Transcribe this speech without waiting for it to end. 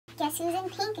Susan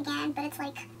pink again, but it's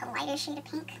like a lighter shade of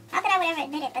pink. Not that I would ever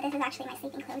admit it, but this is actually my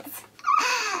sleeping clothes.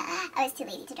 I was too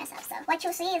lazy to dress up, so what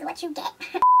you'll see is what you get.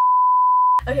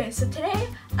 Okay, so today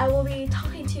I will be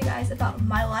talking to you guys about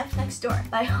My Life Next Door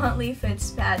by HUNTLEY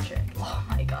FITZPATRIck. Oh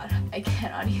my god, I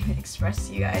cannot even express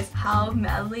to you guys how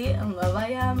madly in love I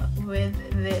am with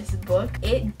this book.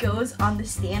 It goes on the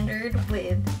standard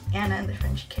with Anna and the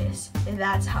French Kiss. And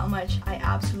that's how much I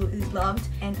absolutely loved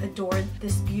and adored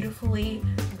this beautifully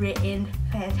written,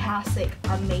 fantastic,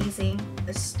 amazing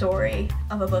story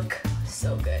of a book.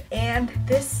 So good. And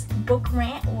this book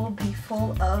rant will be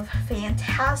full of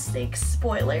fantastic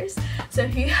spoilers, so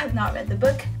if you have not read the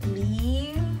book,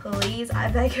 leave, please,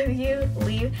 I beg of you,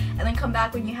 leave, and then come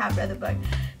back when you have read the book.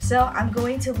 So I'm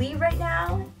going to leave right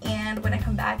now, and when I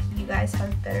come back, you guys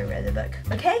have better read the book,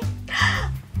 okay?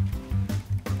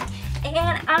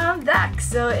 And I'm back.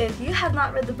 So if you have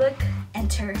not read the book,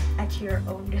 enter at your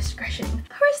own discretion.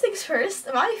 First things first,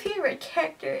 my favorite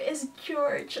character is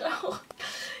George. Oh,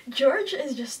 George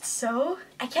is just so...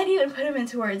 I can't even put him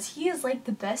into words. He is like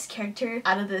the best character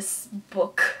out of this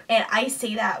book. And I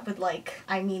say that with like,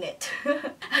 I mean it.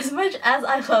 As much as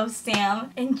I love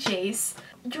Sam and Jace,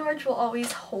 George will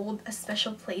always hold a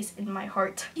special place in my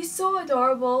heart. He's so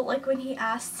adorable, like when he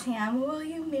asked Sam, will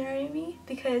you marry me?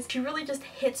 Because she really just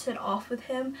hits it off with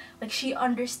him. Like she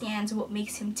understands what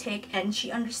makes him tick, and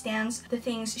she understands the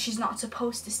things she's not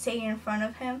supposed to say in front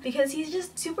of him, because he's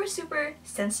just super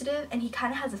sensitive, and he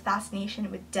kind of has a fascination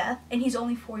with death, and he's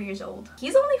only 4 years old.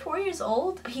 He's only 4 years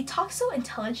old, but he talks so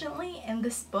intelligently in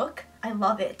this book. I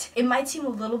love it. It might seem a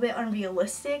little bit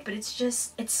unrealistic, but it's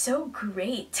just, it's so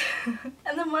great.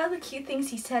 And then one of the cute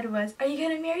things he said was, are you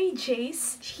gonna marry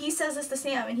Jace? He says this to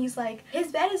Sam, and he's like,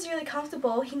 his bed is really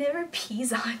comfortable, he never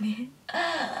pees on it.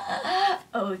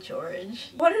 Oh,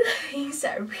 George. One of the things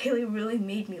that really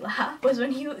made me laugh was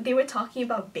when they were talking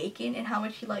about bacon and how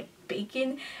much he liked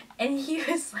bacon, and he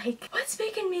was like, what's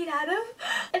bacon made out of?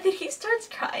 And then he starts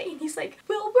crying, and he's like,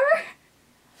 Wilbur?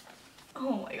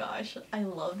 Oh my gosh, I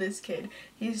love this kid.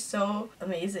 He's so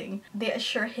amazing. They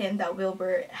assure him that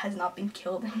Wilbur has not been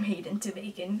killed and made into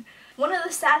bacon. One of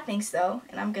the sad things though,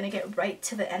 and I'm gonna get right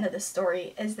to the end of the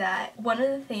story, is that one of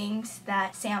the things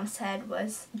that Sam said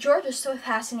was, George is so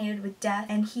fascinated with death,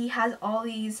 and he has all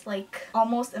these like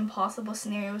almost impossible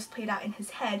scenarios played out in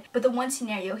his head, but the one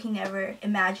scenario he never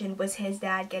imagined was his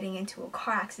dad getting into a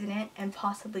car accident and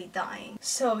possibly dying.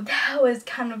 So that was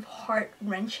kind of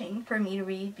heart-wrenching for me to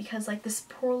read, because like this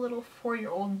poor little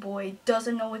 4-year-old boy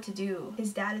doesn't know what to do.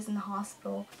 His dad is in the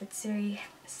hospital. It's very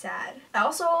sad. I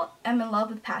also am in love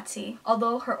with Patsy.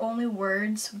 Although her only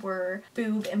words were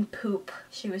boob and poop,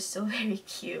 she was still very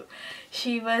cute.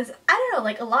 She was, I don't know,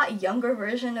 like a lot younger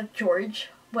version of George,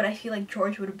 what I feel like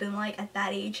George would have been like at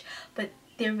that age, but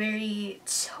they're very,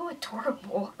 so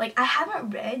adorable. Like, I haven't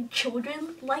read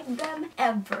children like them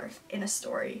ever in a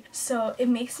story. So it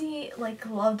makes me like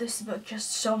love this book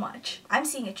just so much. I'm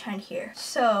seeing a trend here.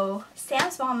 So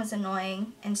Sam's mom is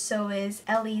annoying, and so is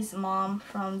Ellie's mom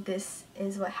from This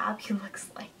Is What Happy Looks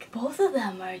Like. Both of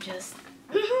them are just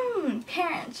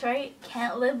parents, right?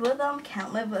 Can't live with them,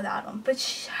 can't live without them. But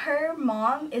her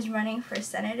mom is running for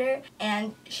senator,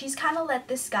 and she's kind of let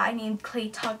this guy named Clay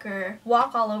Tucker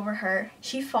walk all over her.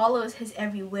 She follows his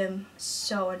every whim.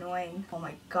 So annoying. Oh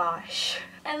my gosh.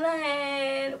 And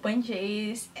then when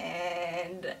Jace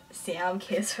and Sam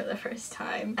kissed for the first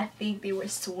time, I think they were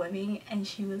swimming, and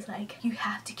she was like, you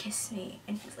have to kiss me.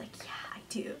 And he's like, yeah, I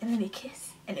do. And then they kiss.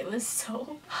 And it was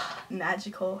so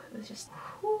magical. It was just,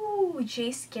 whoo,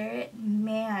 Jace Garrett,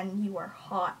 man, you are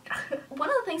hot. One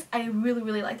of the things I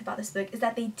really liked about this book is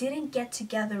that they didn't get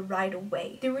together right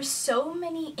away. There were so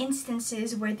many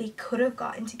instances where they could have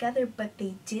gotten together, but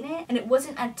they didn't. And it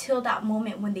wasn't until that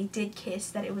moment when they did kiss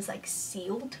that it was like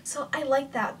sealed. So I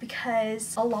like that,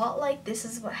 because a lot like This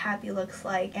Is What Happy Looks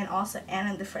Like, and also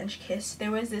Anna and the French Kiss,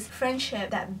 there was this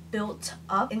friendship that built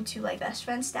up into like best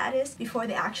friend status before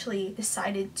they actually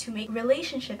decided to make a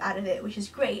relationship out of it, which is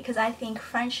great, because I think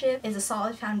friendship is a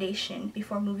solid foundation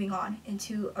before moving on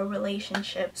into a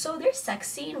relationship. So their sex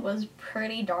scene was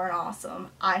pretty darn awesome,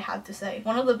 I have to say.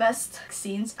 One of the best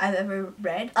scenes I've ever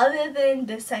read, other than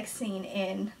the sex scene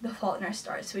in The Fault in Our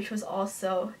Stars, which was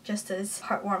also just as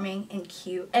heartwarming and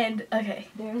cute. And okay,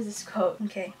 there's this quote.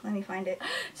 Okay, let me find it.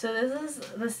 So this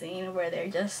is the scene where they're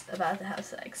just about to have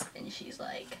sex, and she's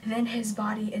like, then his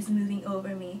body is moving over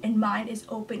me, and mine is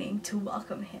opening to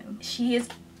welcome him. She is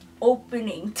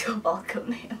opening to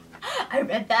welcome him. I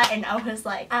read that and I was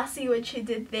like, I see what you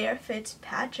did there,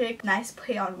 Fitzpatrick. Nice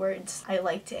play on words. I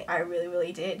liked it. I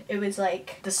really did. It was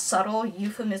like the subtle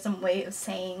euphemism way of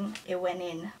saying it went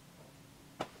in.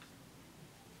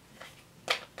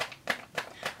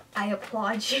 I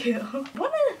applaud you.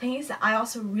 One of the things that I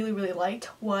also really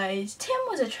liked was Tim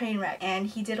was a train wreck and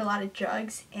he did a lot of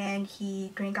drugs and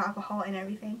he drank alcohol and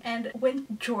everything. And when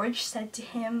George said to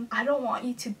him, I don't want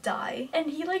you to die, and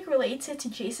he like relates it to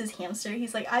Jace's hamster.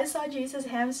 He's like, I saw Jace's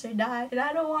hamster die and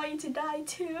I don't want you to die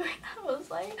too. And I was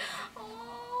like,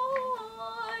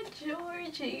 oh,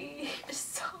 Georgie, you're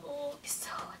so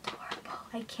adorable.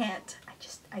 I can't.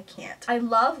 I can't. I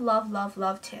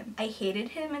love Tim. I hated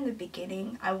him in the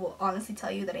beginning. I will honestly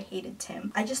tell you that I hated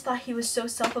Tim. I just thought he was so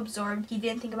self-absorbed. He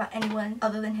didn't think about anyone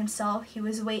other than himself. He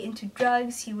was way into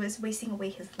drugs. He was wasting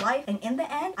away his life. And in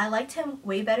the end, I liked him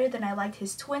way better than I liked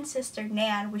his twin sister,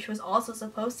 Nan, which was also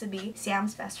supposed to be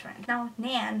Sam's best friend. Now,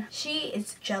 Nan, she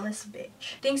is a jealous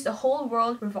bitch. Thinks the whole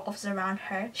world revolves around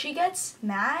her. She gets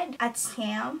mad at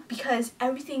Sam because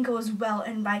everything goes well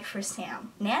and right for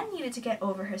Sam. Nan needed to get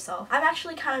over herself. I'm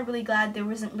actually kind of really glad there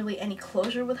wasn't really any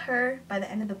closure with her by the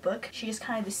end of the book. She just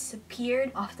kind of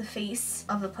disappeared off the face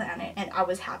of the planet, and I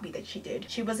was happy that she did.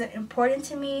 She wasn't important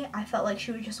to me. I felt like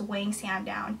she was just weighing Sam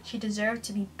down. She deserved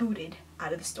to be booted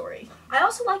out of the story. I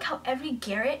also like how every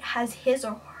Garrett has his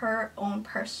or her own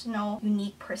personal,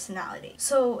 unique personality.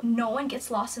 So no one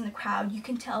gets lost in the crowd. You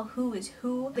can tell who is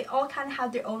who. They all kind of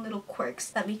have their own little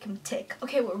quirks that make them tick.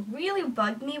 Okay, what really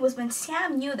bugged me was when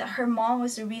Sam knew that her mom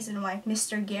was the reason why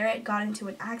Mr. Garrett got into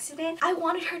an accident. I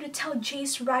wanted her to tell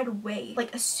Jace right away,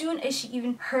 like as soon as she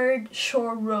even heard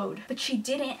Shore Road, but she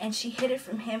didn't, and she hid it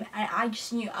from him, and I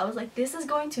just knew. I was like, this is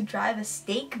going to drive a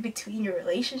stake between your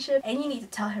relationship, and you need to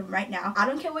tell him right now. I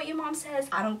don't care what your mom says.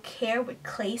 I don't care what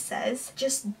Clay says.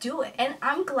 Just do it. And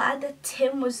I'm glad that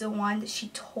Tim was the one that she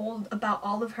told about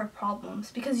all of her problems,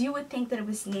 because you would think that it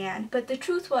was Nan. But the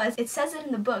truth was, it says it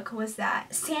in the book, was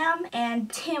that Sam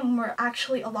and Tim were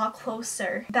actually a lot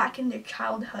closer back in their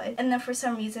childhood. And then for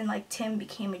some reason, like, Tim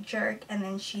became a jerk, and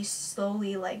then she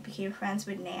slowly, like, became friends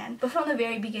with Nan. But from the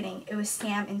very beginning, it was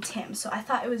Sam and Tim. So I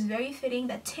thought it was very fitting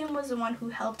that Tim was the one who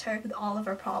helped her with all of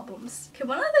her problems. Okay,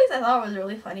 one of the things I thought was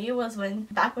really funny was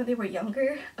back when they were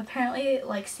younger, apparently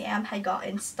like Sam had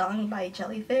gotten stung by a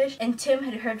jellyfish, and Tim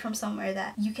had heard from somewhere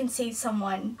that you can save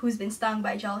someone who's been stung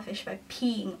by a jellyfish by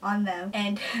peeing on them,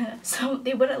 and so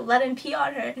they wouldn't let him pee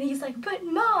on her, and he's like, but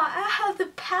Ma, I have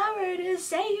the power to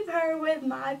save her with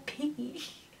my pee.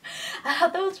 I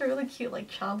thought that was a really cute, like,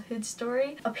 childhood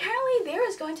story. Apparently there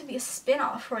is going to be a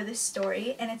spin-off for this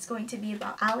story, and it's going to be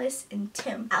about Alice and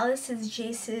Tim. Alice is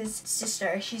Jace's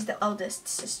sister. She's the eldest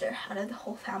sister out of the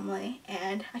whole family,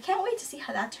 and I can't wait to see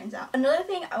how that turns out. Another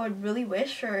thing I would really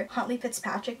wish for Huntley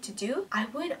Fitzpatrick to do, I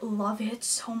would love it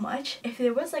so much if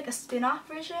there was like a spin-off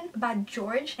version about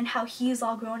George and how he's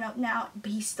all grown up now,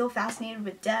 but he's still fascinated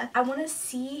with death. I want to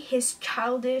see his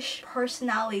childish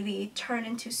personality turn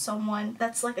into someone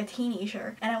that's like a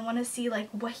teenager, and I want to see like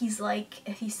what he's like,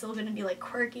 if he's still gonna be like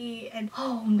quirky. And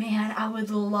oh man, I would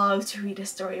love to read a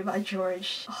story about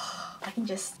George. Oh, I can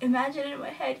just imagine it in my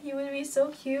head. He would be so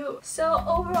cute. So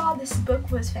overall, this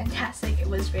book was fantastic. It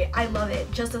was great. I love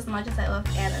it just as much as I love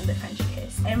Anna and the French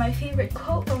Kiss. And my favorite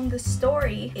quote from the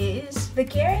story is, the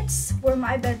Garretts were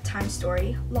my bedtime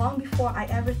story long before I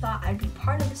ever thought I'd be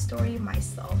part of the story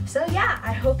myself. So yeah,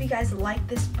 I hope you guys liked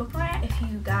this book rant. If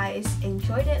you guys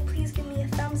enjoyed it, please give me a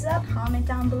thumbs up, comment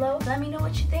down below, let me know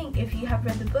what you think if you have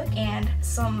read the book, and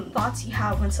some thoughts you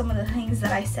have on some of the things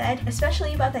that I said,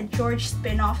 especially about that George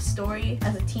spin-off story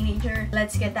as a teenager.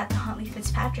 Let's get that to Huntley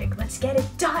Fitzpatrick. Let's get it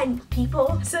done,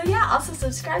 people. So yeah, also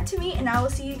subscribe to me, and I will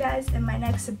see you guys in my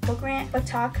next book rant, book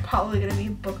talk, probably gonna be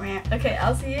a book rant. Okay,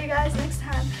 I'll see you guys next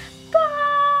time.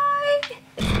 Bye!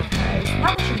 It's because,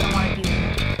 not that you don't want to do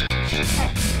it,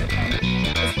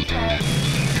 it's because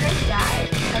her dad,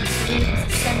 I believe, was a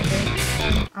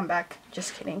senator. I'm back.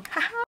 Just kidding.